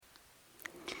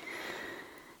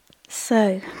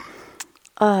So,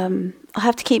 I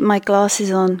have to keep my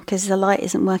glasses on because the light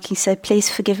isn't working, so please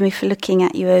forgive me for looking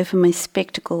at you over my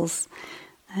spectacles.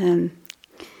 I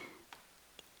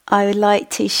would like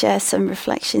to share some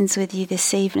reflections with you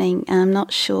this evening, and I'm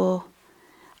not sure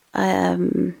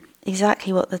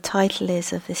exactly what the title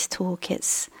is of this talk.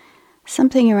 It's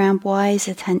something around wise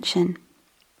attention.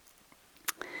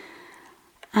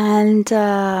 And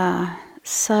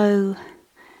so,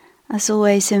 as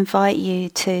always, invite you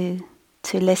to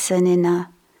listen in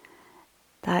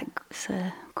that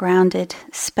grounded,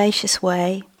 spacious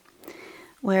way,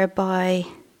 whereby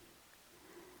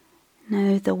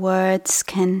the words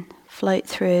can float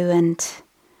through and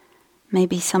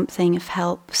maybe something of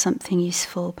help, something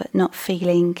useful, but not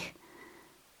feeling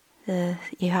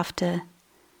you have to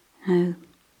kind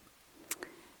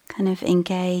of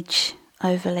engage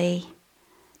overly,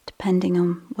 depending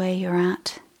on where you're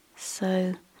at.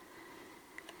 So,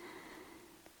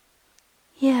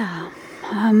 yeah.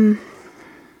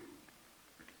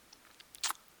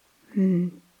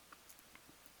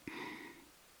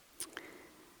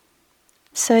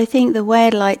 So I think the way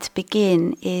I'd like to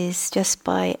begin is just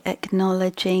by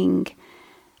acknowledging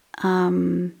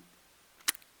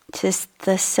just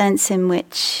the sense in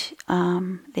which, at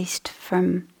least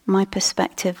from my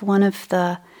perspective, one of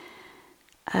the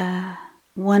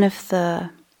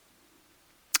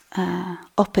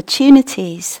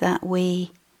opportunities that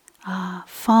we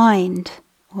find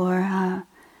or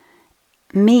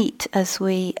meet as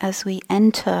we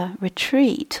enter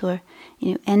retreat or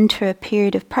enter a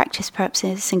period of practice, perhaps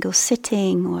in a single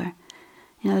sitting or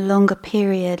a longer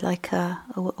period like a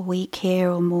week here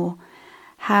or more,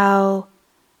 how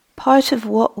part of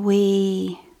what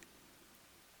we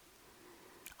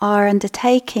are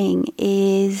undertaking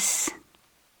is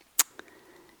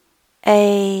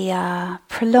a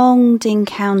prolonged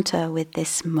encounter with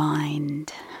this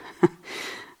mind.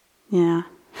 Yeah.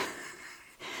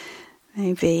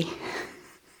 Maybe.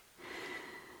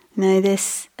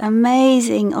 This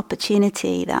amazing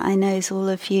opportunity that I know is all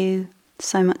of you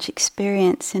so much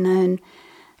experience, and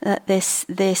that this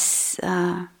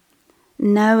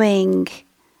knowing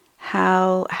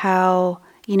how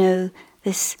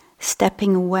this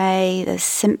stepping away, the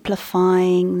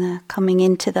simplifying, the coming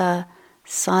into the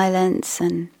silence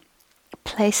and a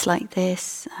place like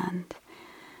this, and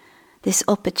this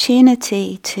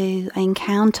opportunity to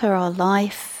encounter our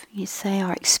life, you say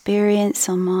our experience,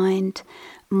 our mind,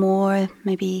 more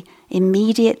maybe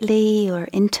immediately or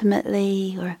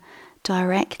intimately or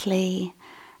directly,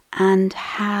 and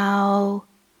how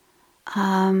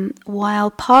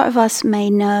while part of us may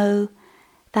know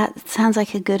that sounds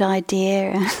like a good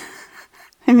idea,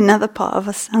 another part of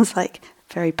us sounds like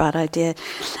a very bad idea,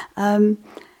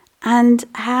 and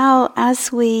how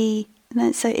as we,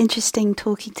 it's so interesting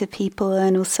talking to people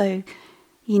and also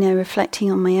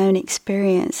reflecting on my own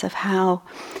experience of how,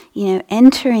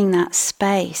 entering that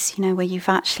space, where you've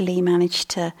actually managed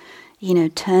to,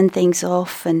 turn things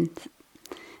off and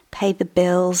pay the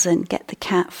bills and get the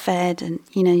cat fed and,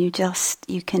 you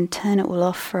can turn it all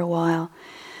off for a while.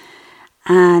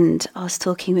 And I was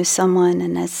talking with someone,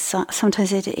 and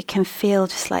sometimes it can feel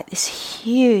just like this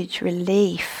huge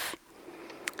relief,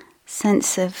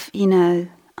 sense of,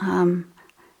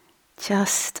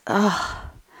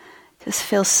 just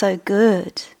feels so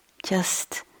good.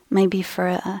 Just maybe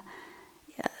for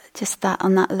just that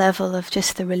on that level of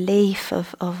just the relief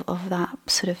of that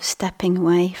sort of stepping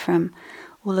away from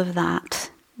all of that,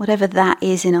 whatever that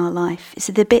is in our life. It's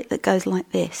the bit that goes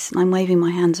like this, and I'm waving my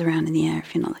hands around in the air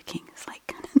if you're not looking. It's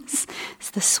like it's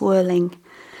the swirling,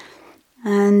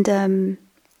 and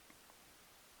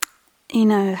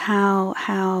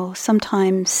how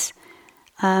sometimes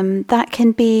that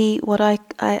can be what I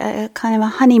kind of a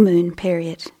honeymoon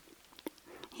period,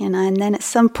 and then at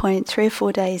some point, 3 or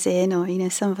 4 days in, or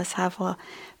some of us have our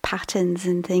patterns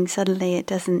and things. Suddenly, it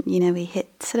doesn't. We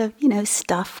hit sort of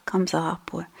stuff comes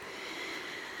up, or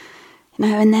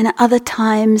and then at other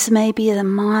times, maybe the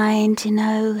mind.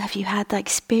 Have you had that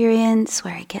experience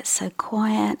where it gets so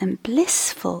quiet and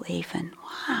blissful, even?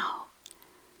 Wow.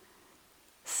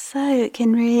 So it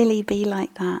can really be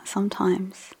like that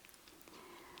sometimes.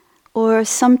 Or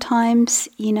sometimes,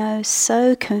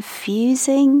 so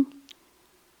confusing.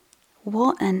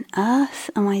 What on earth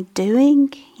am I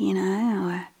doing?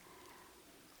 Or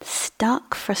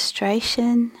stuck,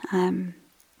 frustration, and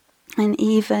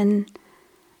even,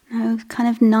 kind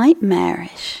of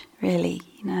nightmarish, really.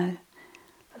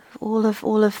 All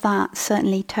of that,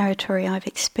 certainly territory I've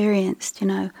experienced.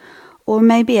 Or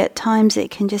maybe at times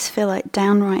it can just feel like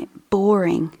downright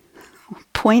boring,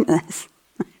 pointless.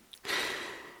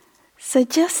 So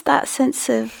just that sense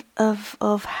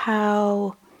of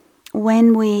how,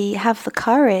 when we have the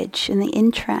courage and the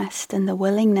interest and the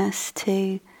willingness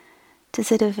to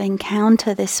sort of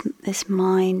encounter this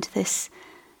mind, this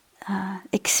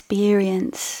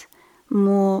experience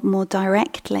more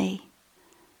directly,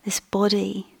 this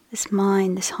body, this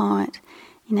mind, this heart,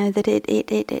 that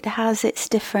it has its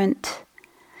different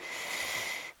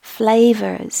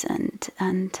flavors,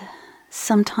 and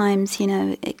sometimes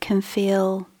it can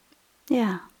feel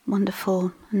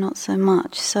wonderful and not so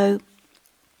much. So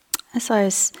as I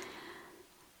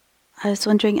was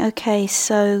wondering, okay,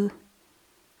 so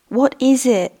what is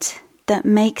it that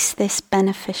makes this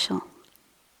beneficial?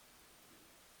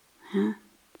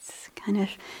 It's kind of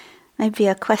maybe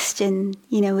a question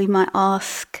we might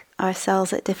ask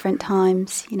ourselves at different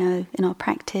times in our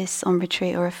practice, on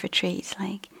retreat or off retreat.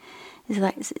 Is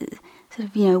sort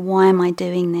of why am I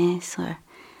doing this, or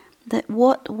that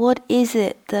what is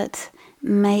it that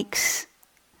makes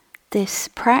this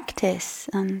practice,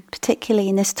 and particularly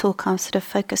in this talk I'll sort of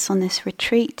focus on this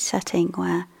retreat setting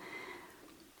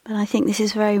but I think this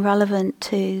is very relevant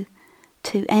to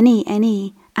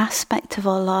any aspect of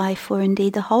our life, or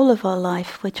indeed the whole of our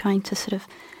life. We're trying to sort of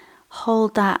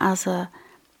hold that as a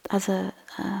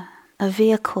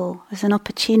vehicle, as an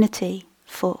opportunity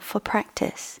for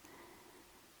practice.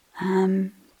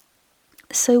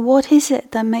 So what is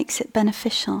it that makes it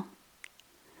beneficial?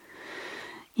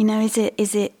 I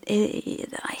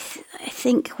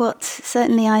think what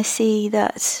certainly I see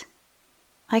that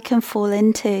I can fall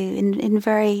into in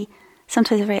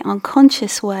sometimes very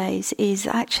unconscious ways is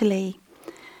actually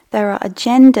there are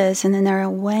agendas, and then there are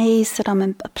ways that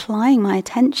I'm applying my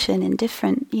attention in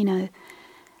different,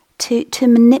 to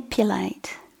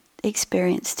manipulate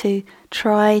experience, to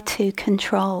try to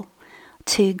control,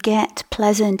 to get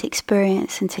pleasant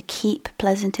experience and to keep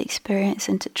pleasant experience,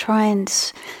 and to try and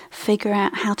figure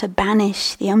out how to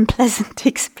banish the unpleasant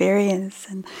experience,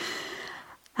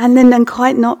 and then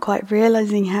not quite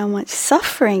realizing how much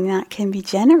suffering that can be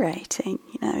generating,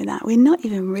 that we're not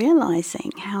even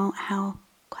realizing how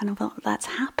kind of that's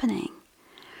happening.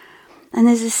 And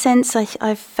there's a sense,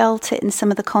 I've felt it in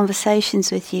some of the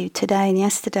conversations with you today and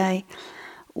yesterday,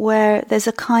 where there's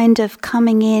a kind of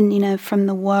coming in, from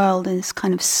the world, and this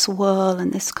kind of swirl,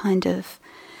 and this kind of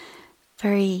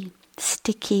very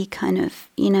sticky kind of,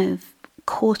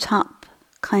 caught up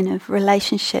kind of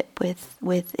relationship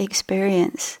with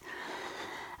experience.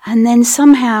 And then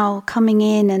somehow coming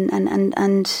in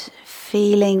and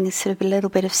feeling sort of a little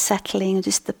bit of settling, or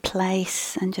just the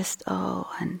place, and just,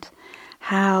 and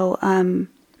how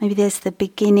maybe there's the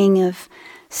beginning of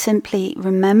simply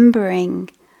remembering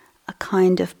a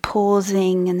kind of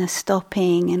pausing and a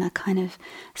stopping and a kind of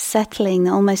settling.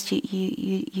 Almost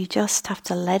you just have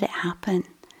to let it happen,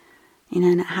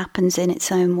 and it happens in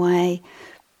its own way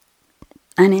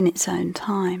and in its own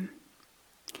time.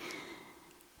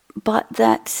 But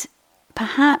that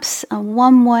perhaps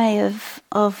one way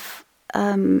of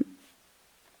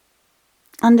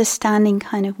understanding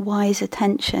kind of wise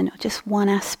attention, or just one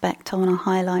aspect I want to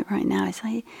highlight right now, is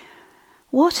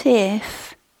what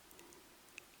if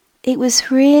it was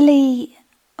really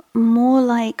more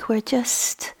like we're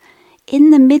just in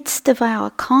the midst of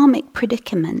our karmic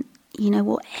predicament,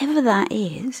 whatever that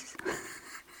is,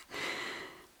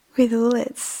 with all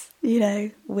its,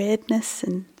 weirdness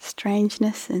and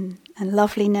strangeness and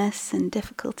loveliness and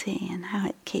difficulty, and how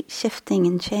it keeps shifting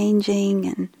and changing.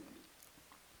 And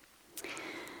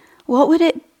what would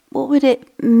it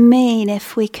mean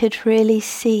if we could really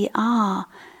see that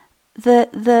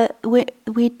we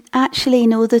actually,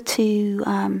 in order to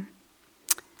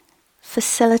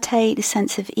facilitate a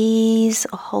sense of ease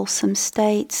or wholesome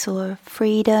states or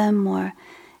freedom, or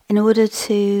in order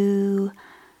to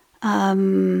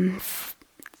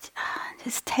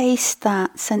just taste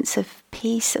that sense of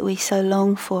peace that we so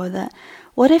long for, that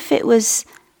what if it was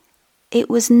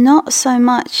not so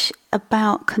much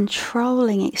about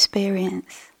controlling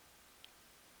experience,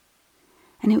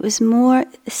 and it was more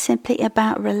simply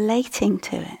about relating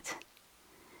to it,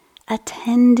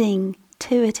 attending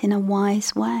to it in a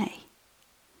wise way.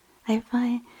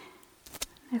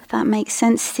 If that makes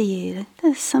sense to you,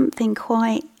 there's something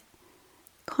quite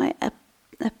a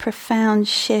profound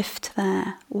shift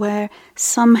there, where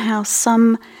somehow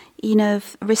some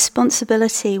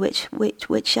responsibility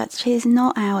which actually is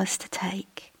not ours to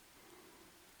take,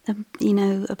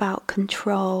 about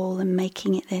control and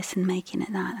making it this and making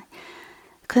it that,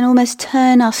 can almost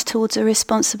turn us towards a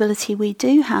responsibility we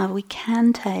do have, we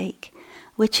can take,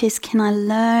 which is, can I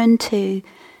learn to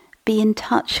be in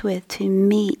touch with, to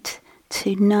meet,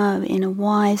 to know in a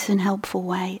wise and helpful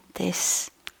way this.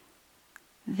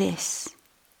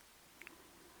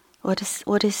 What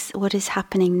is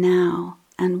happening now,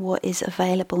 and what is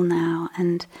available now?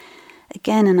 And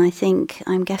again, and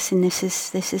I'm guessing this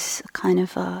is kind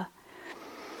of a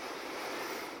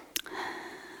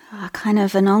kind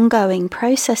of an ongoing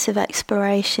process of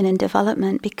exploration and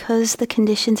development, because the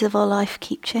conditions of our life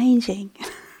keep changing.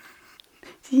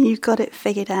 You've got it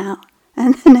figured out,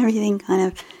 and then everything kind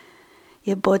of,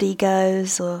 your body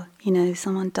goes, or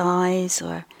someone dies,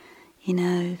 or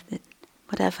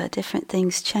whatever, different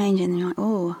things change, and you're like,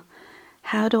 oh,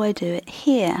 how do I do it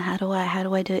here? How do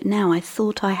I do it now? I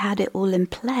thought I had it all in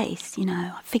place,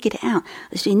 I figured it out. I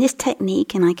was doing this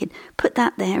technique, and I could put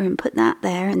that there and put that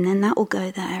there, and then that will go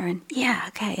there, and yeah,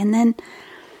 okay. And then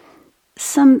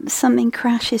something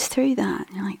crashes through that,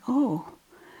 and you're like, oh,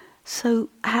 so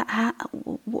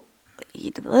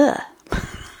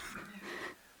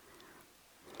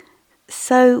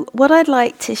So what I'd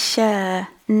like to share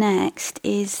next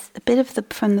is a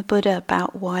bit from the Buddha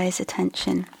about wise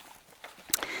attention.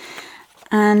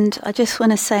 And I just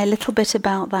want to say a little bit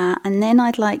about that, and then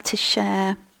I'd like to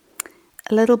share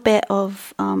a little bit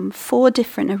of 4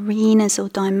 different arenas or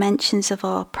dimensions of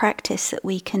our practice that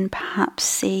we can perhaps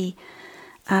see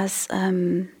as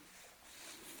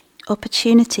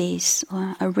opportunities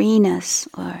or arenas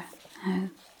or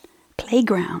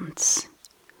playgrounds,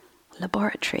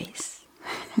 laboratories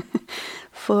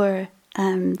for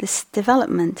this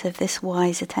development of this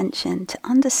wise attention, to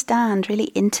understand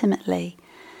really intimately,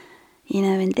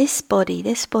 in this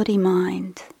body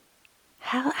mind,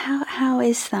 how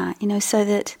is that, so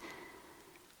that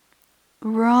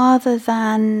rather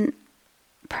than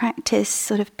practice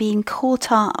sort of being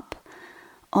caught up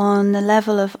on the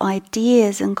level of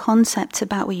ideas and concepts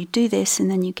about, well, you do this and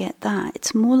then you get that,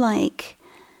 it's more like,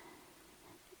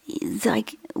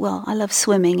 well, I love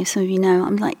swimming, as some of you know.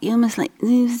 I'm like, you're almost like,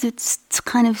 it's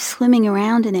kind of swimming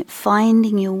around in it,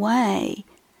 finding your way,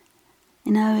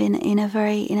 in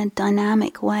a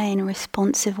dynamic way, in a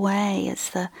responsive way, as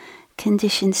the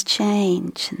conditions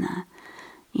change, and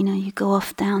you go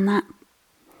off down that,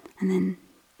 and then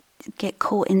get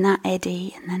caught in that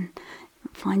eddy, and then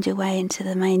find your way into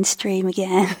the mainstream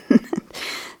again.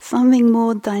 Something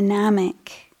more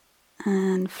dynamic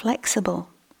and flexible.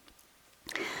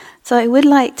 So I would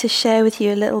like to share with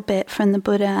you a little bit from the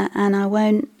Buddha, and I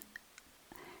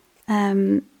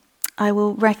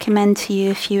will recommend to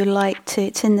you, if you like to,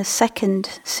 it's in the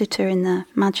second sutta in the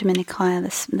Majjhima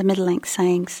Nikaya, the middle-length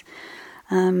sayings.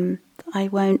 I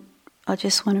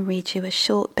just want to read you a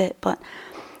short bit, but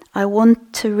I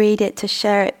want to read it to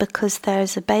share it because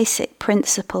there's a basic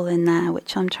principle in there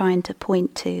which I'm trying to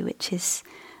point to,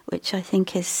 which I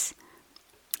think is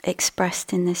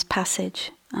expressed in this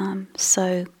passage.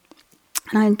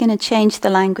 And I'm going to change the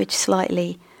language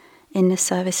slightly in the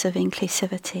service of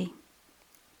inclusivity.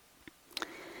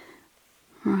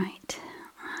 Right,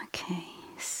 okay,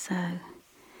 so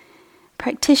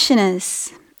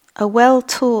practitioners, a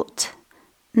well-taught,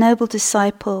 noble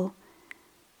disciple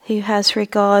who has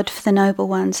regard for the noble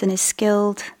ones and is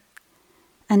skilled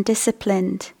and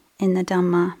disciplined in the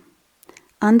Dhamma,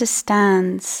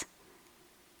 understands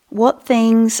what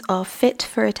things are fit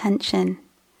for attention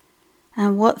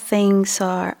and what things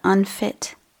are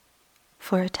unfit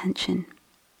for attention.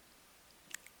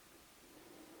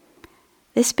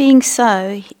 This being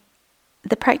so,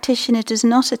 the practitioner does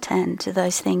not attend to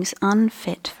those things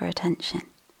unfit for attention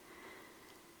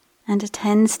and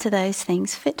attends to those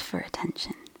things fit for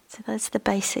attention. So that's the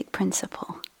basic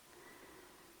principle.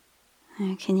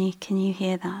 Can you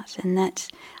hear that? And that,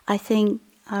 I think,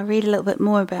 I'll read a little bit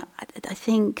more about, I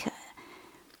think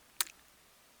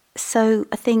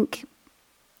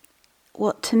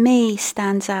what to me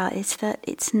stands out is that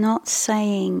it's not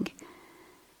saying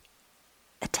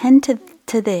attend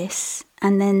to this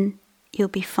and then you'll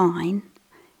be fine.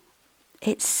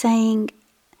 It's saying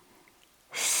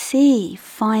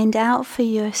find out for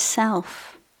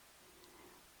yourself,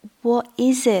 what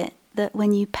is it that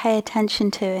when you pay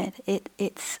attention to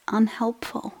it's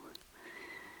unhelpful.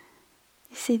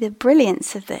 You see the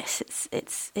brilliance of this.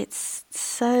 It's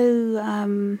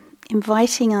so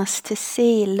inviting us to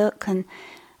see, look, and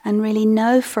really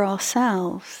know for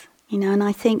ourselves. And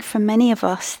I think for many of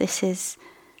us this is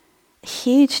a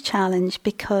huge challenge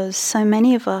because so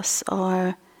many of us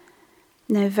are,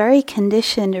 very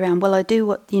conditioned around, well, I do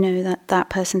what, that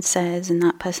person says and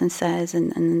that person says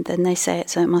and then they say it,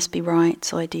 so it must be right,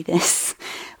 so I do this.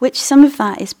 Which some of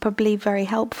that is probably very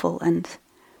helpful, and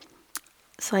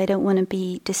so I don't want to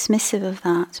be dismissive of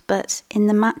that. But in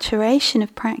the maturation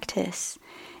of practice,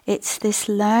 it's this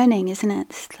learning, isn't it?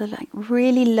 It's like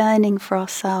really learning for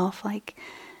ourselves, like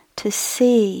to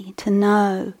see, to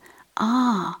know,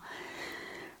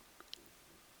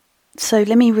 So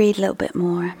let me read a little bit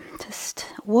more. Just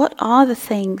what are the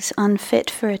things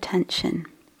unfit for attention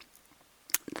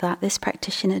that this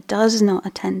practitioner does not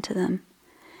attend to them?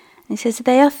 And he says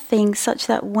they are things such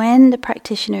that when the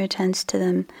practitioner attends to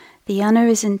them, the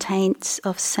unarisen taints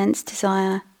of sense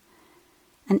desire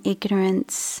and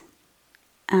ignorance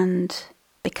and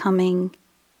becoming.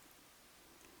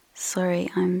 Sorry,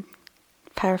 I'm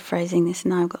paraphrasing this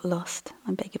now, I've got lost.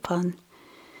 I beg your pardon.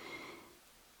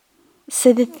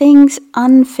 So the things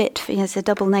unfit for, it's a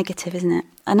double negative, isn't it?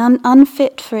 An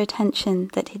unfit for attention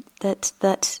that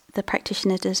the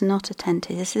practitioner does not attend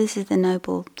to. This is the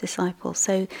noble disciple.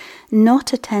 So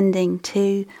not attending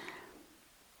to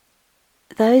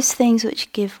those things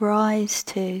which give rise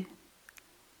to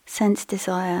sense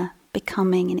desire,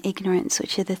 becoming, and ignorance,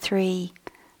 which are the three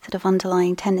sort of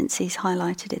underlying tendencies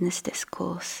highlighted in this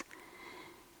discourse.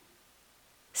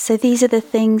 So these are the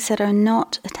things that are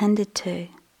not attended to.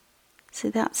 So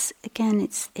that's, again,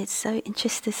 it's so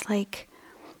interesting. It's like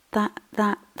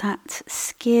that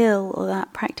skill or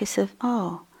that practice of,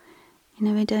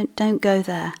 we don't go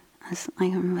there. As I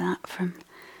remember that from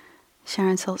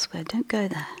Sharon Salzberg. Don't go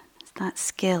there. It's that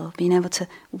skill of being able to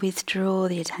withdraw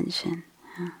the attention.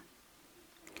 Yeah.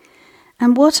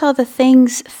 And what are the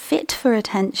things fit for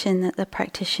attention that the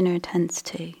practitioner attends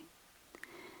to?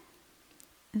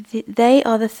 They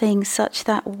are the things such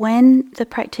that when the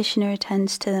practitioner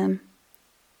attends to them,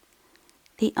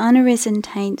 the unarisen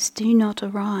taints do not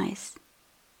arise,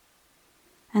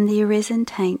 and the arisen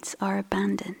taints are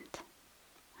abandoned.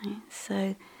 Right?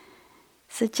 So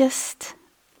just,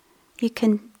 you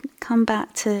can come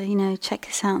back to, check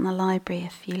this out in the library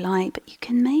if you like, but you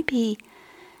can maybe,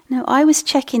 I was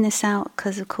checking this out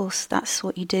because, of course, that's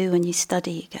what you do when you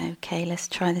study. You go, okay, let's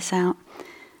try this out.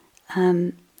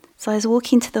 So I was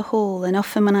walking to the hall, and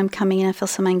often when I'm coming in, I feel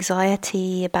some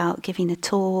anxiety about giving a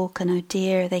talk, and oh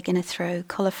dear, are they going to throw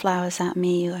cauliflowers at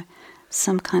me, or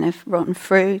some kind of rotten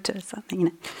fruit, or something,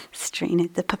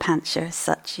 the papancha as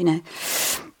such,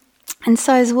 And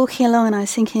so I was walking along, and I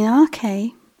was thinking,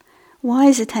 okay,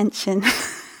 wise attention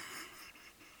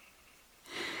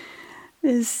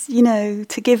is,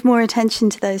 to give more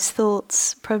attention to those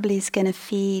thoughts probably is going to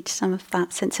feed some of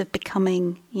that sense of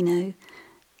becoming, the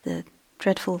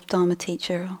dreadful Dharma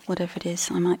teacher or whatever it is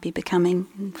I might be becoming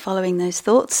and following those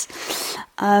thoughts.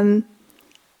 And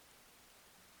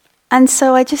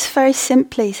so I just very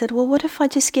simply said, well, what if I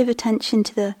just give attention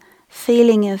to the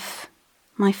feeling of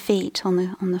my feet on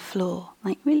the floor?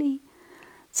 Like, really?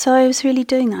 So I was really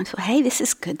doing that. I thought, hey, this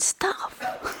is good stuff.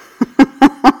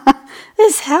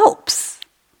 This helps.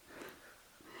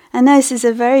 And this is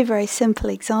a very, very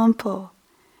simple example.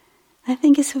 I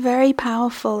think it's very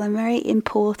powerful and very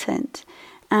important,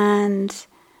 and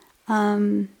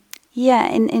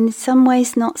in some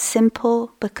ways not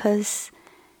simple because,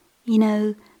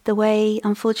 the way,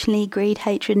 unfortunately, greed,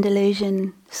 hatred and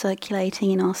delusion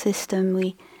circulating in our system,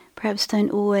 we perhaps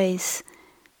don't always,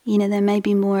 there may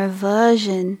be more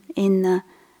aversion in the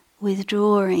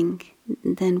withdrawing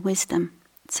than wisdom.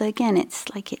 So again,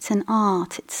 it's like it's an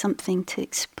art, it's something to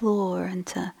explore and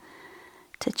to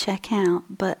check out,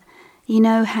 but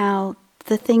how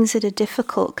the things that are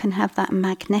difficult can have that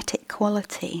magnetic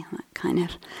quality, that kind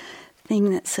of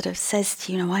thing that sort of says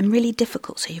to you, I'm really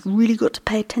difficult, so you've really got to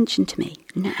pay attention to me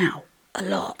now, a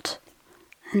lot,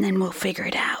 and then we'll figure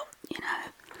it out,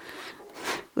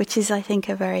 Which is, I think,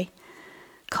 a very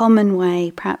common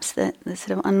way, perhaps, that the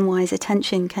sort of unwise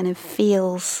attention kind of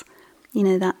feels,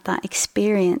 that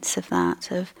experience of that,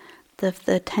 of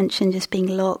the attention just being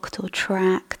locked or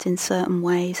tracked in certain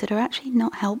ways that are actually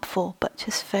not helpful, but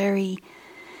just very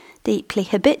deeply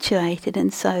habituated.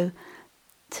 And so,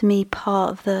 to me,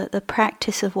 part of the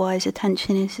practice of wise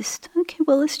attention is just, okay,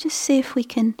 well, let's just see if we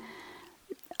can,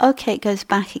 okay, it goes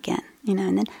back again,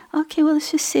 and then, okay, well,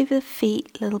 let's just see the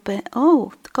feet a little bit.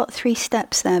 Oh, got 3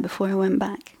 steps there before I went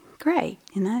back. Great,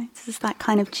 This is that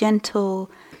kind of gentle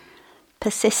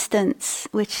persistence,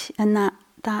 and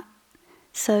that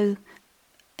so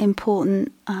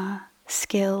important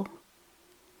skill.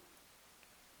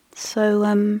 So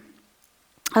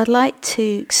I'd like to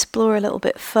explore a little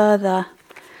bit further,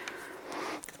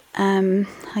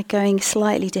 going a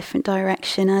slightly different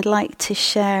direction. I'd like to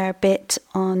share a bit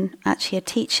on actually a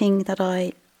teaching that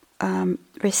I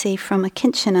received from a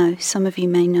Kinshino. Some of you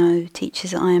may know,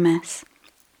 teachers at IMS.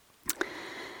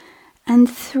 And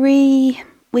 3,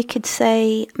 we could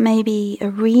say, maybe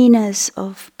arenas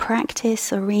of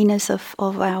practice, arenas of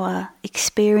our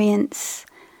experience,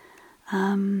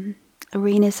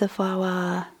 arenas of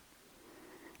our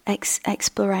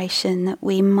exploration that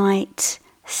we might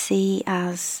see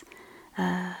as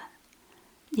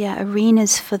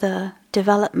arenas for the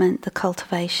development, the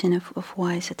cultivation of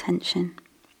wise attention.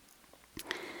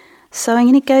 So I'm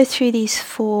going to go through these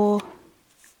four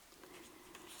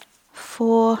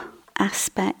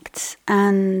aspects,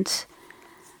 and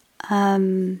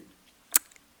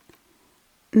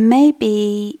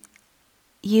maybe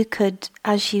you could,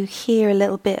 as you hear a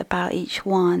little bit about each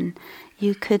one,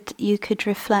 you could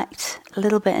reflect a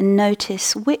little bit and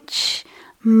notice which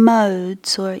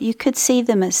modes, or you could see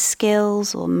them as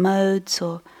skills or modes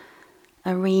or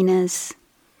arenas.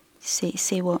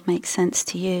 See what makes sense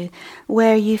to you,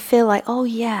 where you feel like, oh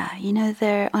yeah,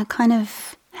 I kind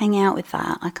of hang out with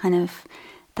that.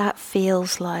 That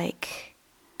feels like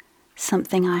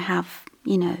something I have,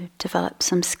 developed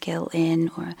some skill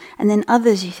in, and then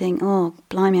others you think, oh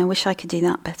blimey, I wish I could do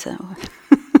that better,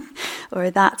 or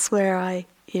that's where I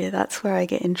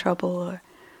get in trouble.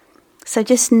 So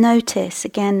just notice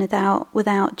again,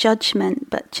 without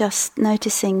judgment, but just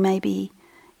noticing maybe,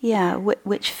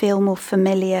 which feel more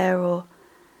familiar or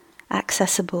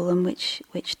accessible and which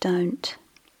don't.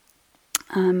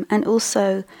 And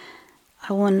also,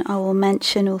 I will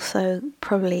mention also,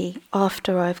 probably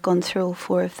after I've gone through all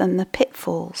four of them, the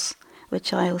pitfalls,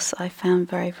 which I found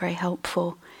very, very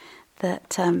helpful.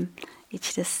 That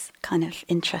it's just kind of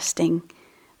interesting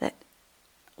that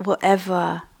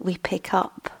whatever we pick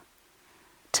up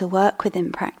to work with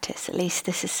in practice, at least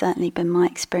this has certainly been my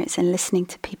experience in listening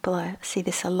to people. I see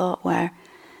this a lot, where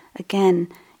again,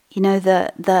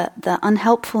 the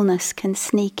unhelpfulness can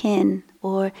sneak in,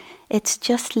 or it's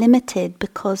just limited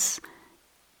because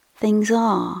things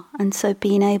are. And so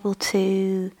being able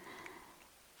to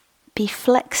be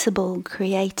flexible,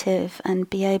 creative, and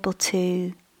be able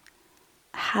to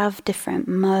have different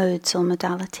modes or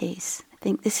modalities, I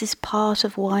think this is part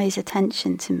of wise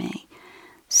attention to me.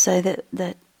 So that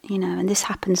and this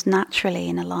happens naturally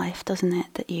in a life, doesn't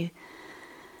it? That you,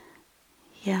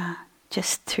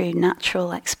 just through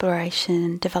natural exploration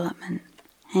and development.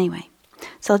 Anyway,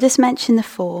 so I'll just mention the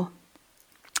four.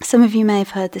 Some of you may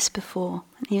have heard this before.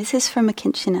 This is from a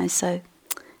Kinshino, so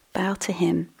bow to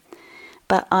him.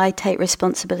 But I take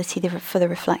responsibility for the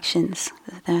reflections.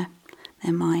 They're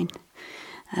mine.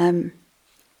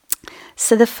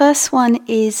 So the first one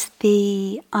is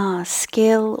the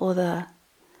skill, or the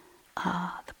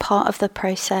part of the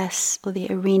process, or the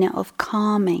arena of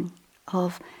calming,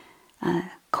 of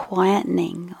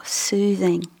quietening, of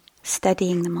soothing,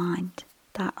 steadying the mind.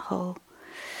 That whole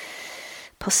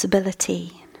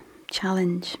possibility,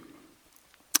 challenge.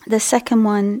 The second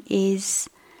one is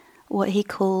what he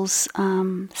calls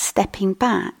stepping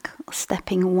back or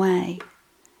stepping away.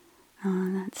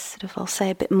 That's sort of, I'll say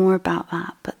a bit more about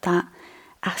that, but that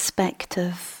aspect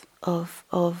of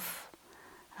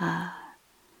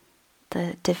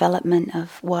the development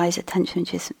of wise attention,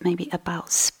 which is maybe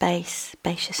about space,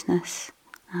 spaciousness,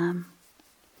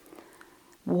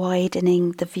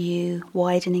 widening the view,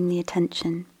 widening the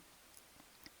attention.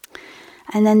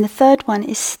 And then the third one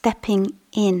is stepping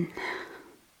in.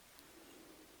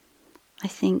 I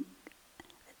think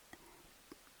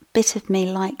a bit of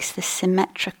me likes the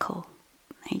symmetrical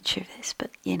nature of this,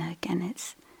 but again,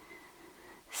 it's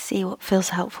see what feels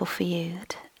helpful for you.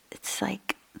 It's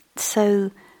like,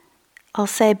 so I'll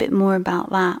say a bit more about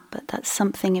that, but that's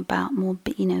something about more,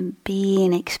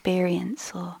 being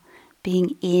experience, or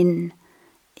being in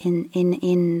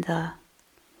the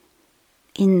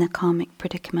karmic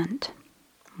predicament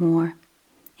more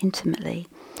intimately.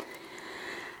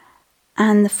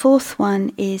 And the fourth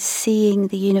one is seeing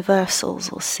the universals,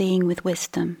 or seeing with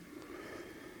wisdom.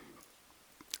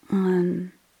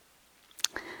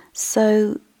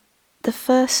 So the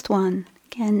first one,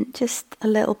 again, just a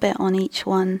little bit on each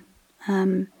one.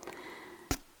 And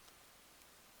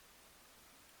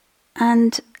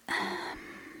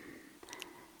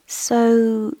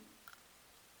so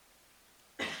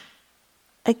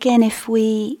again, if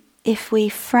we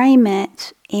frame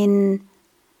it in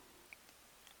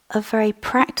a very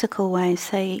practical way,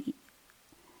 say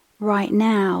right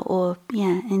now, or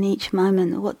in each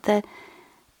moment,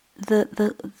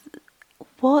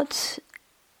 what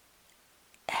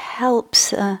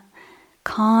helps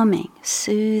calming,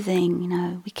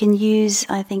 soothing, we can use,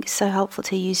 I think it's so helpful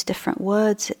to use different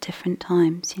words at different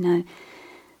times,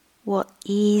 what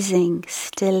easing,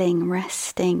 stilling,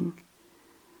 resting.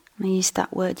 I used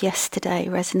that word yesterday,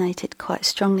 resonated quite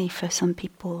strongly for some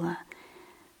people, a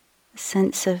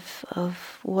sense of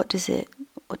what does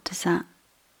that,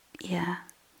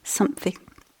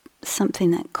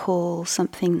 something that calls,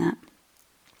 something that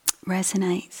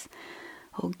resonates,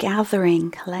 or gathering,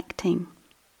 collecting.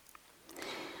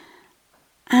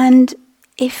 And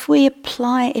if we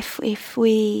apply, if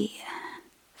we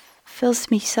feels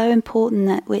to me so important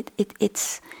that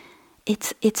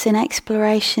it's an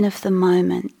exploration of the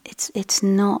moment. It's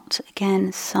not,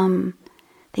 again, something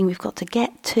we've got to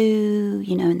get to,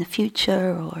 in the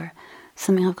future, or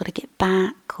something I've got to get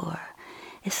back, or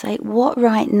it's like, what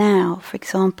right now, for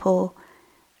example,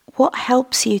 what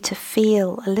helps you to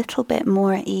feel a little bit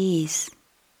more at ease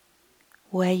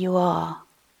where you are?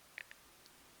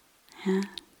 Yeah.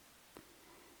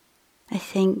 I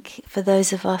think for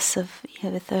those of us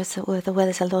with those where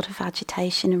there's a lot of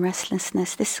agitation and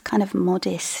restlessness, this kind of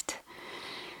modest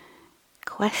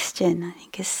question, I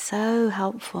think, is so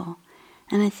helpful.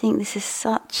 And I think this is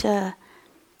such a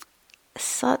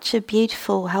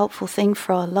beautiful, helpful thing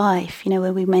for our life,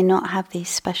 where we may not have these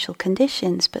special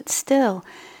conditions, but still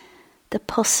the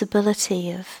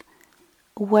possibility of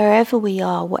wherever we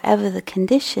are, whatever the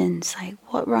conditions, like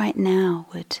what right now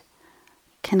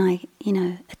can I,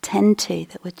 attend to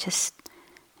that would just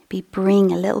maybe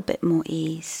bring a little bit more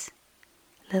ease,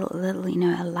 little,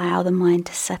 allow the mind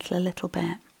to settle a little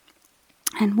bit.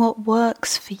 And what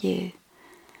works for you?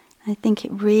 I think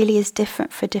it really is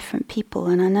different for different people,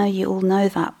 and I know you all know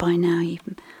that by now. You've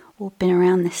all been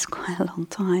around this quite a long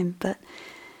time, but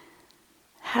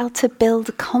how to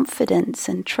build confidence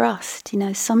and trust.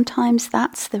 Sometimes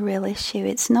that's the real issue.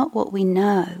 It's not what we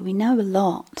know. We know a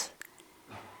lot,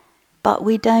 but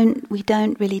we don't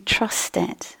really trust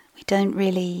it. We don't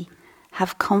really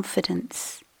have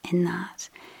confidence in that.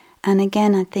 And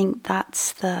again, I think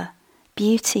that's the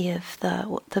beauty of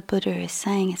what the Buddha is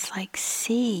saying. It's like,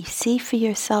 see for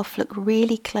yourself, look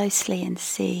really closely and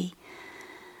see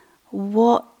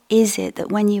what is it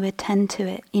that when you attend to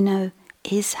it,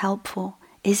 is helpful.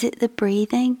 Is it the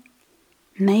breathing?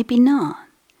 Maybe not.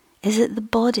 Is it the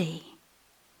body?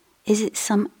 Is it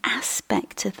some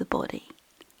aspect of the body?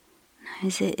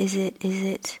 Is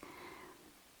it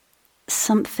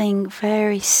something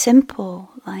very simple,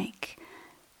 like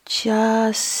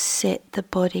just sit the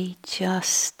body,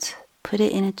 just put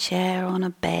it in a chair, on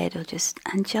a bed, or just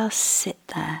sit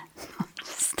there.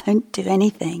 Just don't do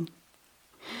anything.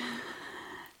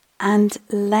 And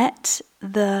let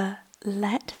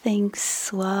things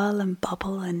swirl and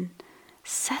bubble and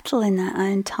settle in their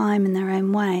own time, in their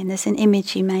own way. And there's an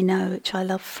image you may know, which I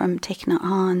love, from Thich Nhat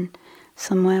Hanh,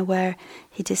 somewhere, where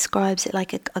he describes it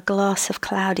like a glass of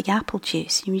cloudy apple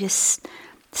juice. You just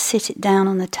sit it down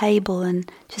on the table and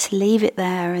just leave it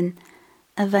there, and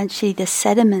eventually the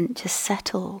sediment just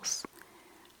settles.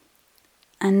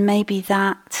 And maybe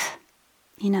that,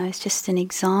 is just an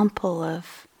example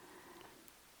of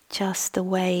just the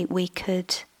way we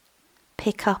could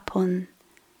pick up on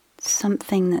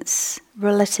something that's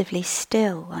relatively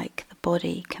still, like the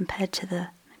body, compared to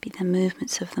maybe the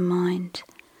movements of the mind.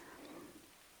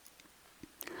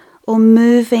 Or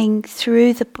moving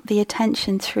through the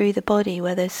attention through the body,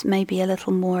 where there's maybe a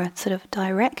little more sort of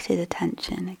directed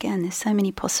attention. Again, there's so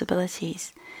many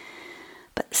possibilities.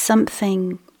 But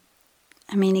something,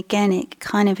 again, it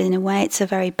kind of, in a way, it's a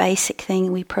very basic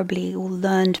thing we probably all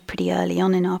learned pretty early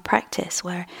on in our practice,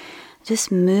 where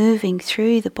just moving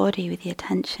through the body with the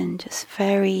attention, just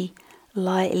very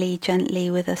lightly,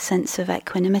 gently, with a sense of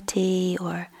equanimity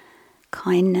or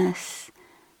kindness,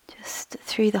 just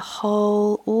through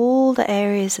all the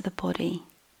areas of the body.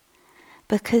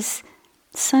 Because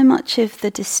so much of the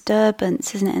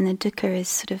disturbance, isn't it, and the dukkha is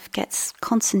sort of gets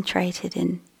concentrated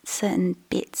in certain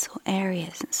bits or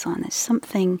areas and so on. There's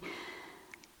something,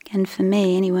 again for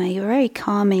me anyway, you're very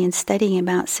calming and steadying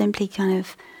about simply kind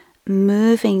of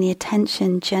moving the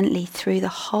attention gently through the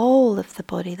whole of the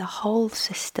body, the whole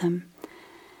system.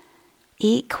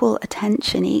 Equal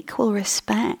attention, equal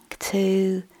respect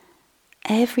to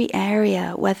every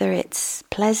area, whether it's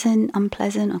pleasant,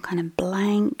 unpleasant, or kind of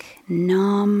blank,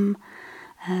 numb,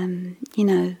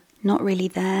 not really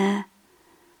there.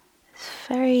 It's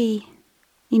very,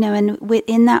 and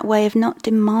in that way of not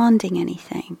demanding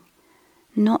anything.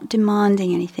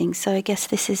 So I guess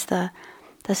this is the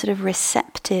sort of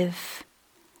receptive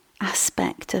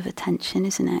aspect of attention,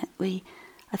 isn't it?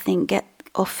 I think, get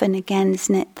often, again,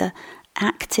 isn't it, the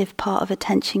active part of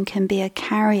attention can be a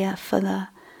carrier for the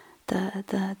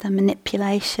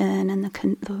manipulation and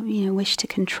the wish to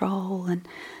control and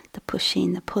the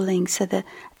pushing, the pulling. So I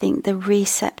think the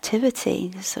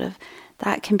receptivity,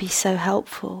 that can be so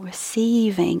helpful.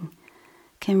 Receiving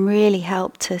can really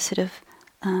help to sort of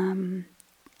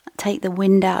take the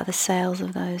wind out of the sails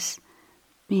of those,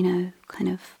 kind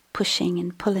of pushing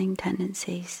and pulling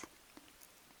tendencies.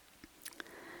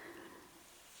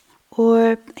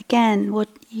 Or again, what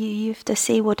you have to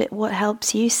see what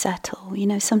helps you settle.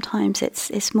 Sometimes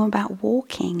it's more about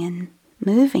walking and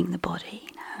moving the body,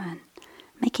 and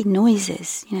making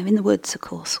noises, in the woods, of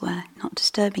course, where not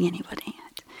disturbing anybody.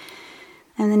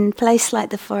 And in a place like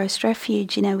the Forest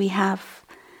Refuge, there's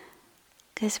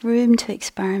room to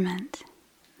experiment.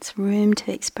 There's room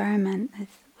to experiment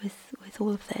with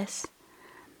all of this.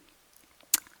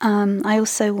 I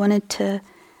also wanted to,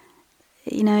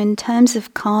 in terms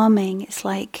of calming, it's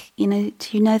like, do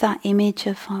you know that image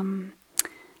of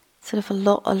sort of a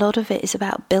lot of it is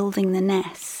about building the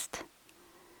nest,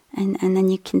 and then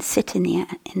you can sit in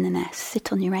the nest,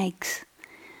 sit on your eggs.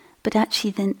 But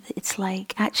actually, then it's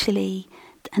like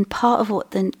and part of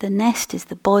what the nest is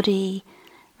the body,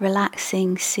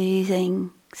 relaxing,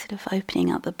 soothing, sort of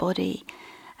opening up the body,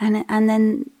 and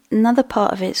then another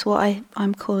part of it is what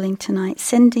I'm calling tonight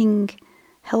sending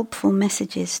helpful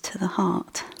messages to the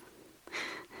heart.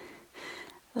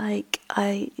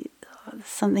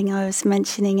 Something I was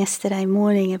mentioning yesterday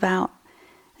morning about,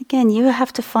 again, you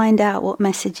have to find out what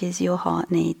messages your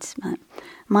heart needs.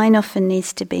 Mine often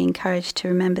needs to be encouraged to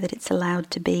remember that it's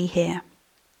allowed to be here.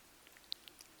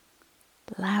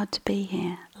 Allowed to be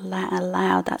here.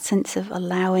 Allowed, that sense of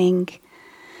allowing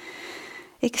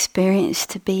experience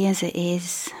to be as it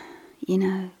is.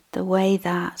 The way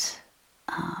that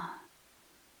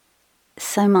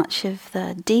so much of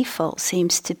the default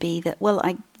seems to be that,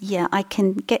 I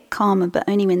can get calmer, but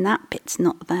only when that bit's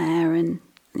not there, and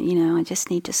I just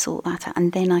need to sort that out,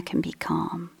 and then I can be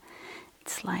calm.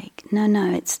 It's like,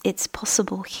 no, it's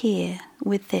possible here,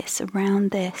 with this,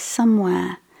 around this,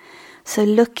 somewhere. So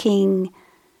looking,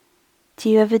 do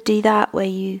you ever do that where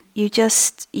you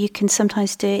can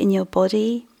sometimes do it in your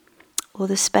body, or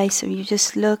the space where you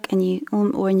just look and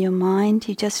or in your mind,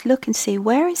 you just look and see,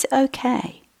 where is it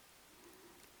okay?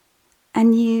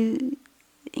 And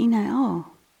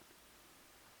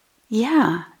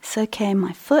it's okay in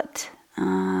my foot,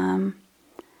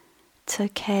 it's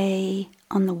okay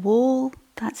on the wall,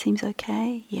 that seems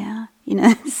okay,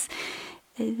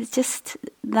 it's just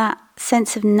that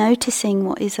sense of noticing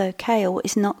what is okay or what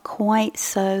is not quite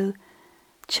so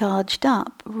charged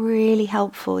up, really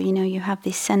helpful. You have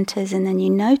these centers and then you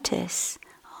notice,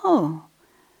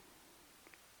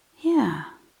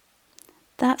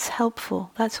 that's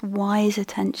helpful, that's wise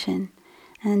attention.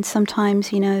 And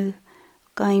sometimes,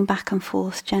 going back and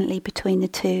forth gently between the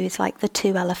two is like the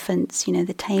two elephants,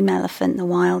 the tame elephant, the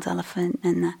wild elephant,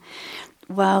 and the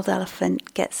wild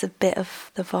elephant gets a bit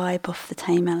of the vibe off the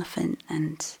tame elephant,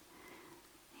 and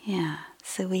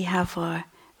so we have our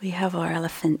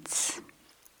elephants.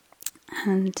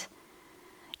 And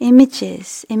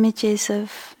images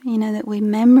of, that we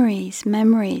memories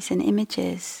and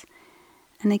images.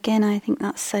 And again, I think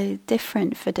that's so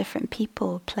different for different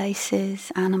people,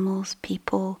 places, animals,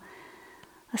 people,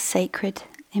 a sacred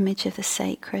image of the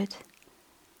sacred.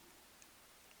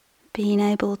 Being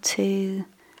able to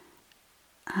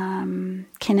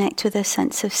connect with a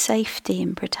sense of safety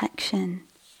and protection.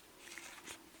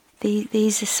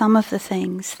 These are some of the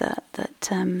things that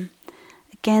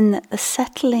the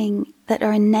settling, that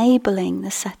are enabling the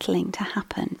settling to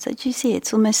happen. So do you see,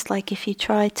 it's almost like if you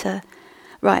try to,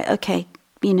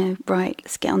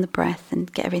 let's get on the breath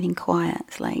and get everything quiet.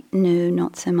 It's like, no,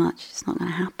 not so much. It's not going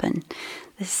to happen.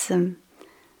 There's a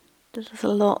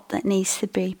lot that needs to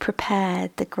be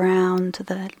prepared, the ground,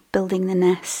 the building the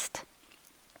nest.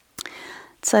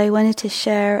 So I wanted to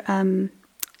share a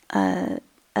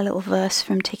little verse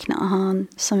from Thich Nhat Hanh.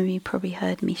 Some of you probably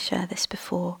heard me share this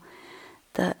before,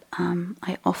 that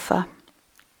I offer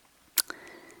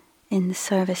in the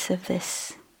service of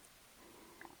this.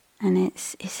 And it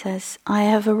says, I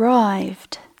have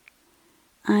arrived,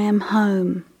 I am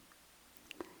home,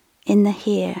 in the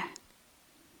here,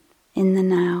 in the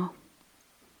now.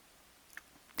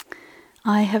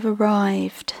 I have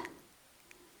arrived,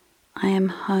 I am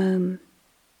home,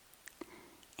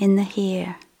 in the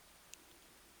here,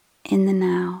 in the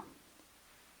now.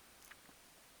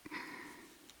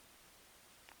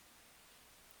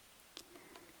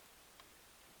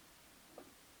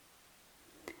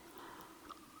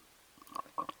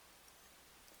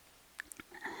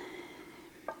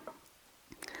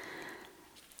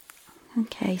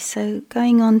 Okay, so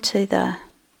going on to the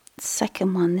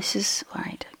second one, this is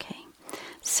right, okay.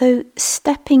 So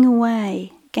stepping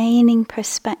away, gaining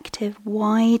perspective,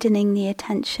 widening the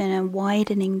attention and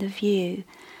widening the view,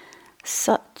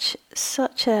 such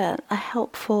a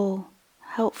helpful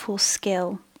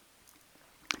skill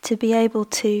to be able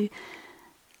to,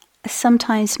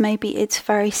 sometimes maybe it's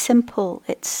very simple,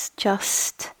 it's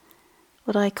just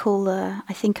what I call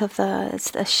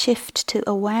it's a shift to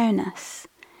awareness.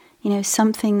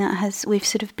 Something that we've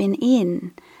sort of been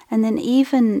in, and then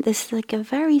even there's like a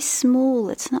very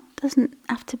small, doesn't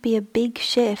have to be a big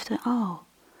shift.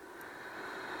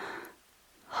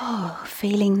 Oh,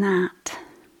 feeling that.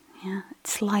 Yeah,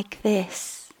 it's like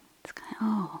this. It's kind of,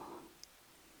 oh.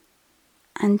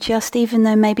 And just even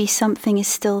though maybe something is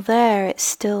still there, it's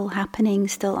still happening,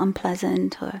 still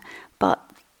unpleasant,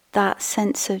 but that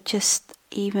sense of just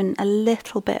even a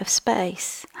little bit of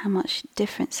space, how much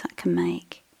difference that can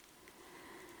make.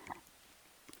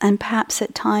 And perhaps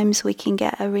at times we can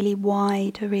get a really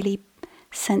wide, a really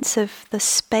sense of the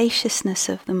spaciousness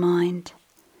of the mind,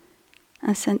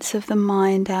 a sense of the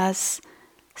mind as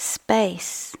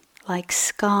space, like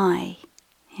sky,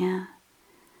 yeah.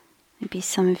 Maybe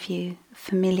some of you are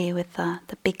familiar with the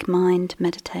big mind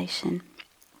meditation.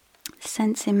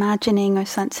 Imagining or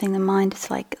sensing the mind is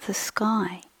like the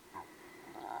sky.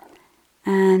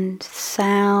 And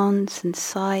sounds and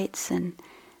sights and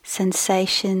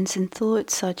sensations and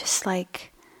thoughts are just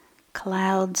like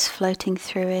clouds floating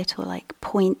through it, or like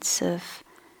points of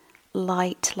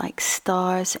light, like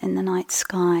stars in the night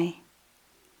sky.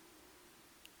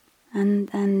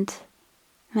 And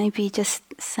maybe just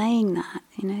saying that,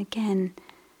 again,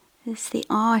 it's the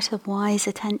art of wise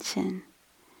attention.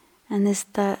 And there's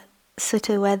the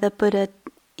sutta where the Buddha,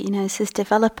 says,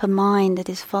 develop a mind that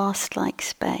is vast like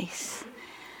space,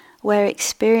 where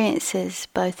experiences,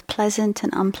 both pleasant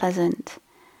and unpleasant,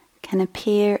 can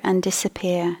appear and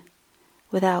disappear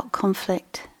without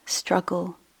conflict,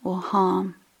 struggle, or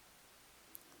harm.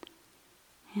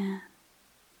 Yeah.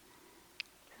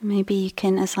 Maybe you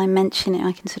can, as I mention it,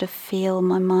 I can sort of feel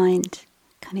my mind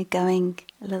kind of going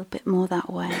a little bit more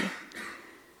that way.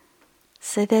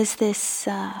 So there's this,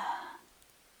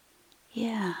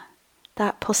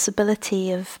 that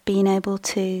possibility of being able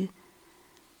to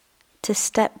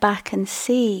step back and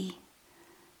see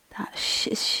that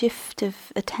shift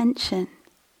of attention.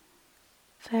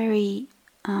 Very,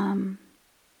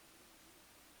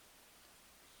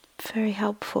 very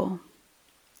helpful.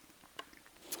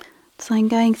 So I'm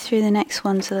going through the next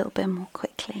ones a little bit more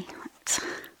quickly.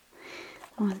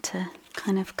 I want to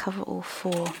kind of cover all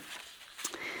four.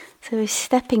 So we're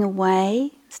stepping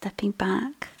away, stepping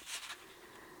back,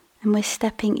 and we're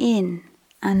stepping in,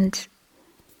 and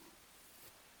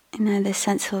the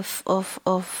sense of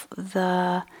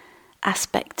the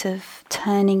aspect of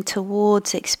turning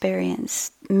towards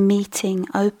experience, meeting,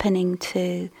 opening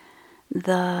to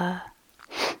the,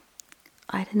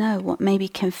 what maybe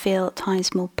can feel at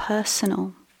times more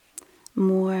personal,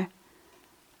 more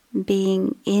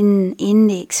being in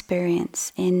the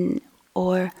experience,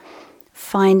 or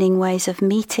finding ways of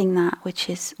meeting that which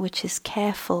is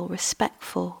careful,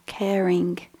 respectful,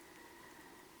 caring.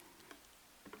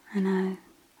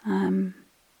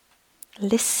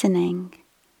 Listening,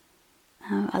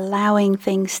 allowing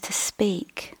things to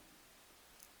speak.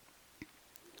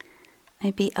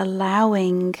 Maybe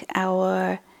allowing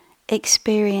our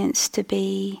experience to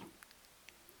be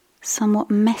somewhat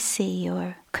messy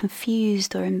or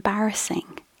confused or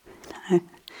embarrassing,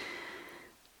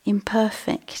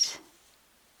 imperfect,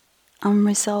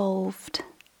 unresolved,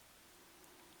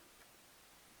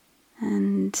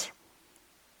 and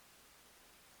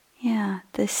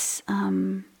this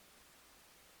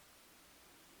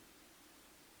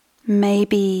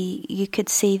maybe you could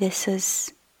see this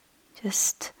as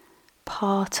just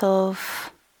part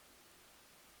of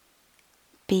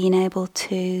being able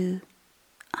to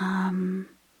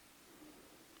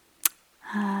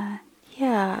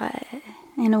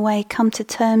in a way come to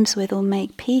terms with or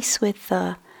make peace with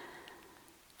the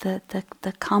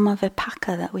karma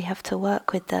vipaka that we have to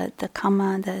work with, the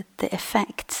karma, the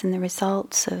effects and the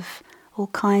results of all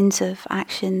kinds of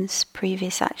actions,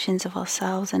 previous actions of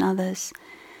ourselves and others,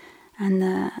 and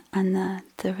the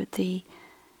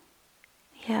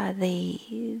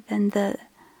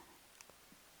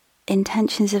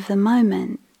intentions of the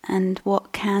moment, and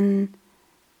what can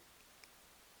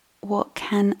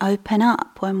open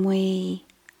up when we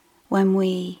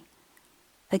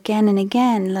again and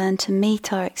again learn to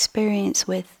meet our experience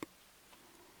with,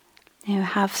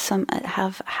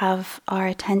 have our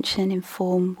attention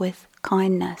informed with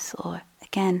kindness, or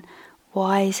again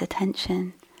wise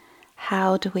attention.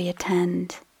 How do we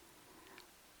attend?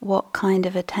 What kind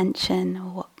of attention,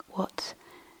 or what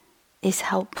is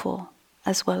helpful,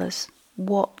 as well as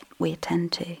what we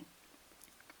attend to.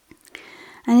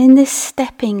 And in this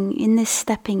stepping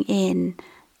in,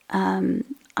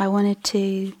 I wanted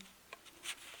to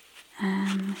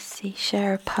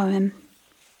share a poem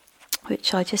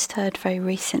which I just heard very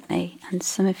recently, and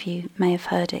some of you may have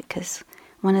heard it because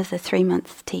one of the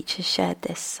 3-month teachers shared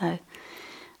this, so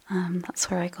that's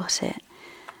where I got it.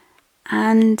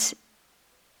 And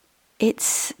it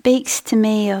speaks to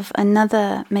me of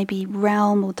another maybe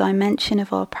realm or dimension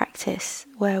of our practice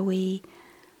where we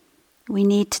we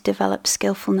need to develop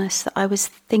skillfulness that I was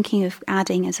thinking of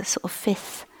adding as a sort of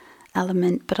fifth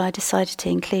element, but I decided to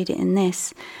include it in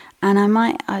this. And I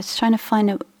was trying to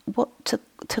find what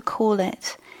to call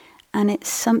it, and it's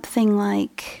something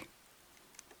like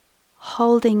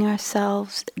holding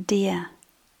ourselves dear,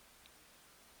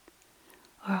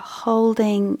 or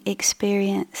holding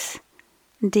experience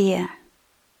dear.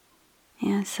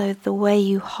 Yeah, so the way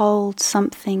you hold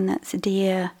something that's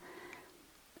dear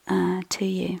to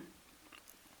you.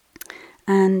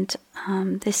 And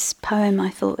this poem, I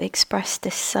thought, expressed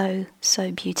this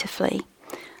so beautifully.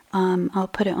 I'll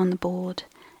put it on the board.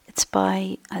 It's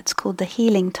called The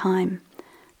Healing Time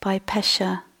by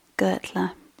Pesha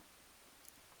Gertler.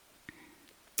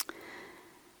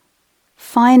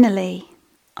 Finally,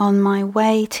 on my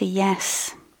way to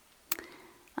yes,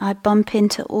 I bump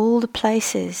into all the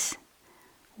places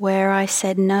where I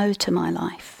said no to my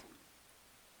life.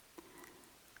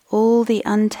 All the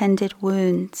untended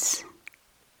wounds,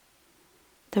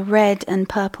 the red and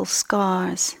purple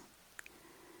scars,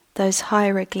 those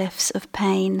hieroglyphs of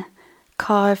pain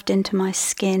carved into my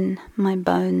skin, my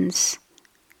bones,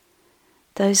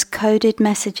 those coded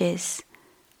messages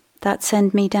that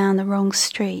send me down the wrong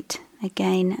street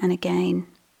again and again.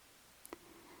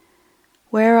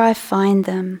 Where I find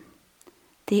them,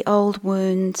 the old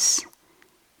wounds,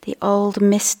 the old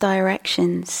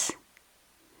misdirections,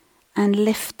 and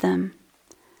lift them,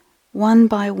 one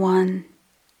by one,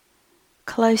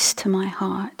 close to my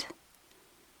heart,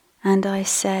 and I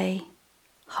say,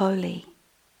 holy,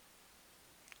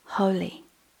 holy.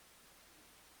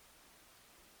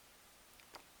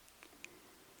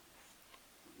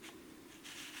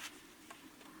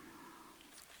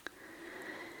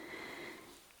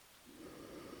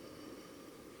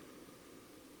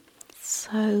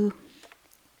 So,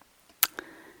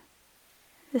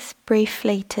 just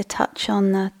briefly to touch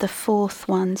on the fourth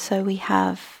one. So we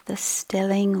have the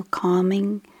stilling or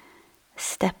calming,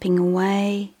 stepping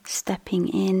away, stepping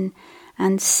in,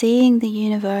 and seeing the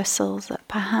universals that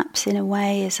perhaps in a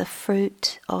way is a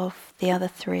fruit of the other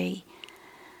three,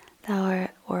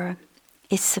 or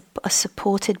is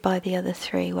supported by the other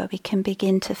three, where we can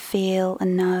begin to feel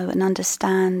and know and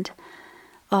understand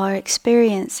our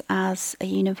experience as a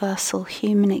universal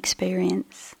human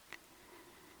experience,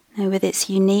 with its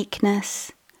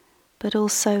uniqueness, but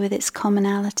also with its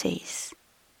commonalities.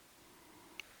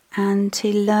 And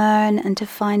to learn and to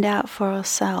find out for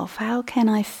ourselves, how can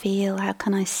I feel, how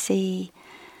can I see,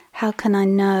 how can I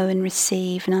know and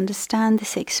receive and understand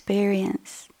this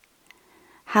experience?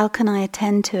 How can I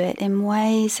attend to it in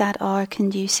ways that are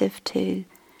conducive to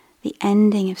the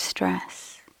ending of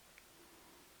stress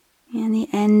and the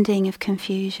ending of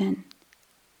confusion?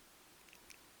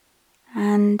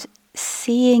 And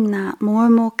seeing that more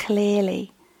and more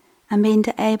clearly and being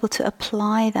able to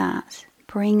apply that,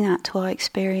 bring that to our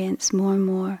experience more and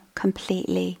more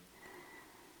completely.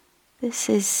 This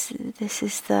is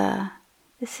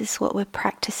what we're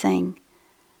practicing,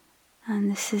 and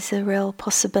this is a real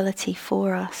possibility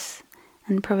for us,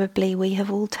 and probably we have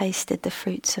all tasted the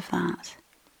fruits of that.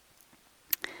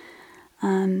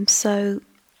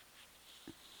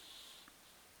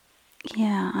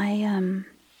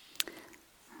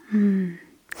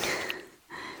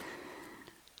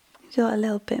 Got a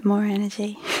little bit more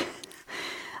energy.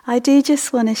 I do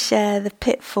just want to share the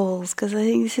pitfalls, because I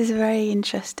think this is very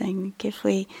interesting. If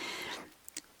we,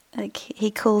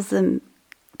 he calls them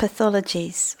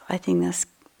pathologies. I think this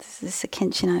is a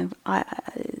Kinchino.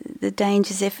 The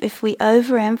dangers if we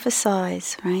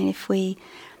overemphasize, right? If we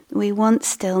want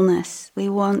stillness, we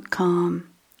want calm,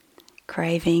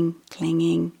 craving,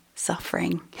 clinging,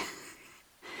 suffering.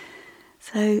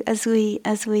 So as we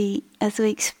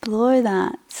explore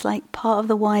that, it's like part of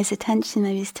the wise attention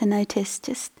maybe is to notice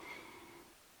just,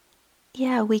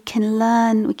 we can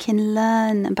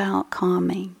learn about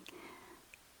calming,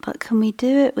 but can we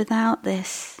do it without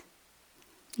this,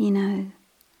 kind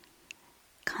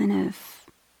of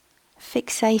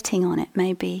fixating on it?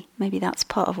 Maybe that's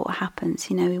part of what happens.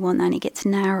 We want that and it gets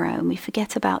narrow and we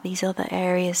forget about these other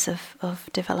areas of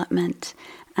development.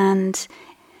 And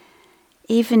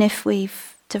even if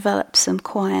we've developed some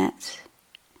quiet,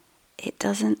 it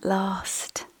doesn't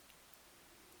last.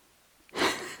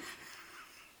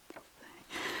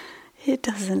 It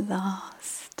doesn't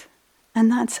last.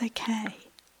 And that's okay.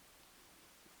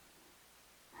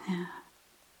 Yeah.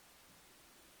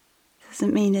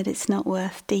 Doesn't mean that it's not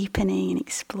worth deepening and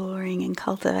exploring and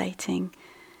cultivating.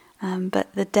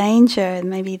 But the danger,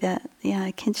 maybe that,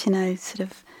 Kinchino sort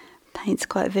of paints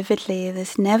quite vividly,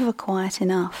 there's never quite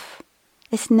enough.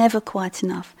 It's never quite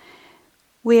enough.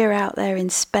 we're out there in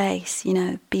space,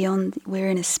 beyond, we're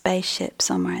in a spaceship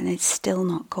somewhere and it's still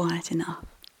not quiet enough.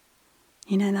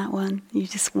 You know that one? You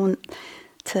just want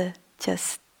to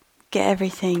just get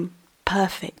everything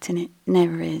perfect and it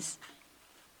never is.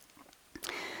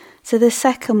 So the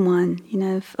second one,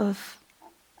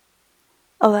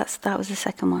 that was the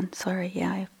second one. Sorry,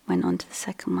 I went on to the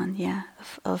second one.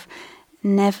 Of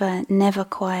never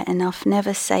quiet enough,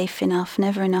 never safe enough,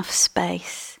 never enough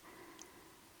space.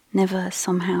 Never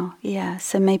somehow,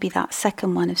 so maybe that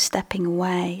second one of stepping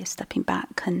away, stepping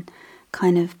back can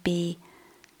kind of be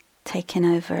taken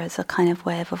over as a kind of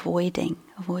way of avoiding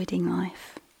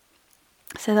life.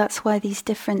 So that's why these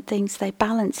different things, they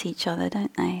balance each other,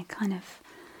 don't they? Kind of,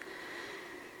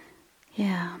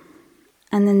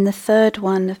 And then the third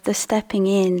one of the stepping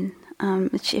in,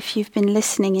 which if you've been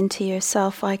listening into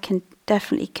yourself, I can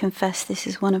definitely confess this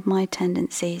is one of my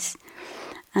tendencies.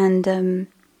 And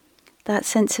that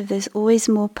sense of there's always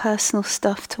more personal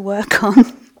stuff to work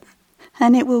on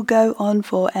and it will go on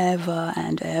forever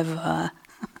and ever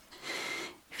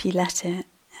if you let it.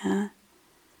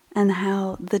 And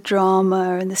how the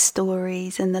drama and the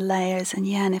stories and the layers and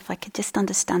if I could just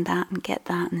understand that and get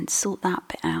that and then sort that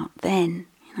bit out, then,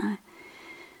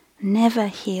 never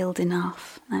healed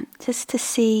enough. And just to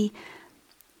see,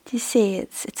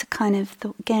 it's a kind of,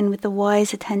 again, with the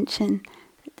wise attention,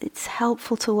 it's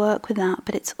helpful to work with that,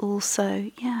 but it's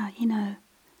also, you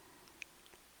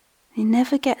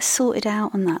never get sorted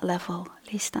out on that level.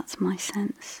 At least that's my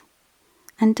sense.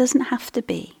 And doesn't have to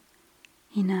be,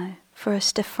 for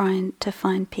us to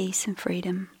find peace and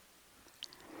freedom.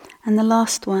 And the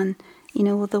last one,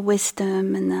 all the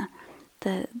wisdom and the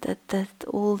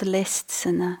all the lists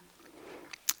and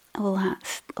all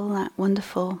that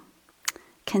wonderful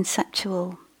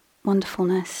conceptual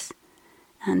wonderfulness,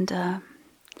 and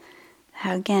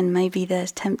how again maybe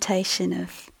there's temptation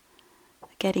of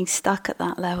getting stuck at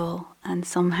that level and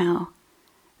somehow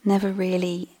never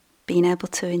really being able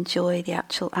to enjoy the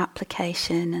actual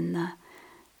application and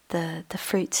the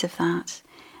fruits of that,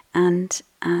 and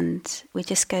we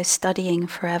just go studying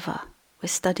forever. We're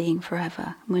studying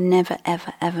forever. We'll never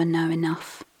ever ever know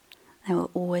enough. There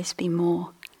will always be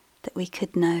more that we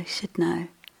could know, should know.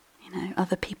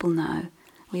 Other people know.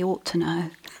 We ought to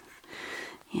know.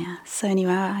 So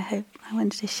anyway, I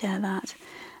wanted to share that.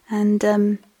 And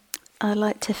I'd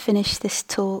like to finish this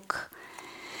talk.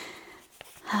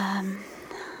 The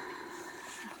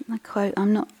quote,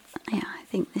 I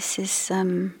think this is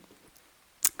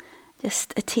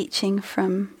just a teaching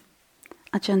from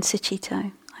Ajahn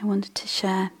Sucitto I wanted to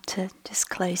share to just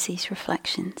close these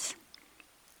reflections.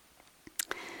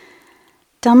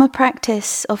 Dhamma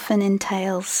practice often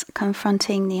entails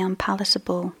confronting the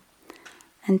unpalatable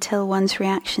until one's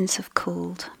reactions have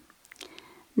cooled.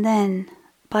 Then,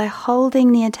 by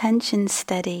holding the attention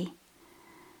steady,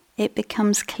 it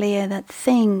becomes clear that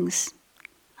things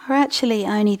are actually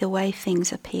only the way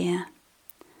things appear,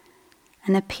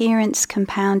 an appearance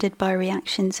compounded by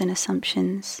reactions and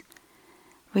assumptions,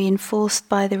 reinforced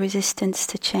by the resistance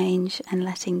to change and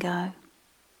letting go.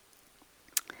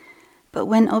 But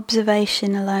when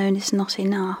observation alone is not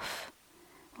enough,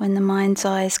 when the mind's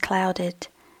eye is clouded,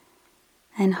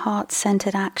 then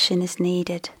heart-centered action is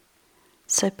needed,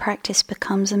 so practice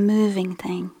becomes a moving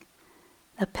thing,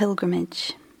 a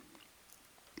pilgrimage.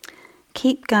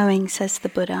 Keep going, says the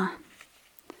Buddha.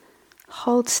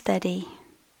 Hold steady,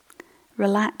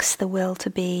 relax the will to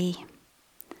be,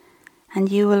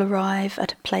 and you will arrive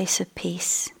at a place of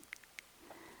peace,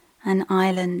 an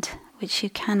island which you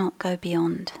cannot go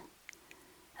beyond,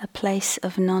 a place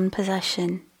of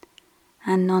non-possession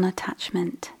and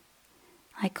non-attachment.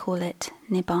 I call it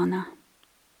Nibbana.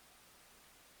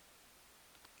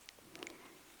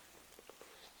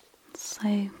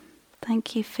 So,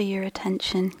 thank you for your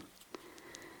attention.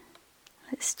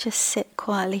 Let's just sit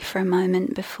quietly for a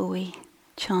moment before we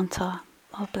chant our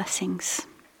blessings.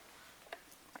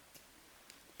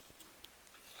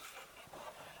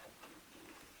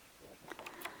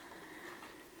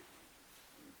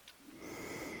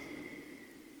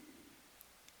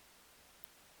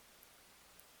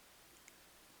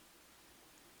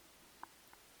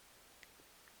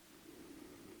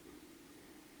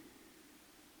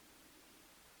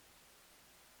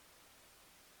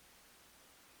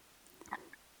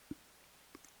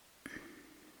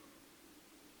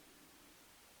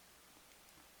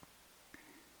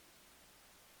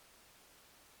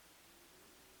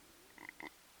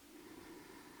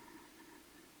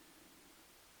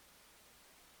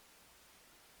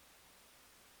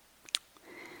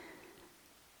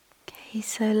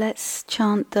 So let's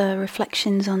chant the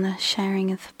reflections on the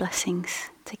sharing of the blessings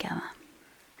together.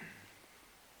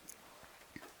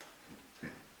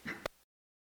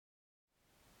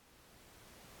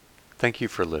 Thank you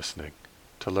for listening.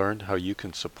 To learn how you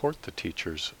can support the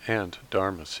teachers and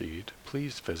Dharma Seed,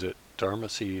 please visit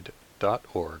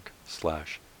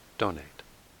dharmaseed.org/donate.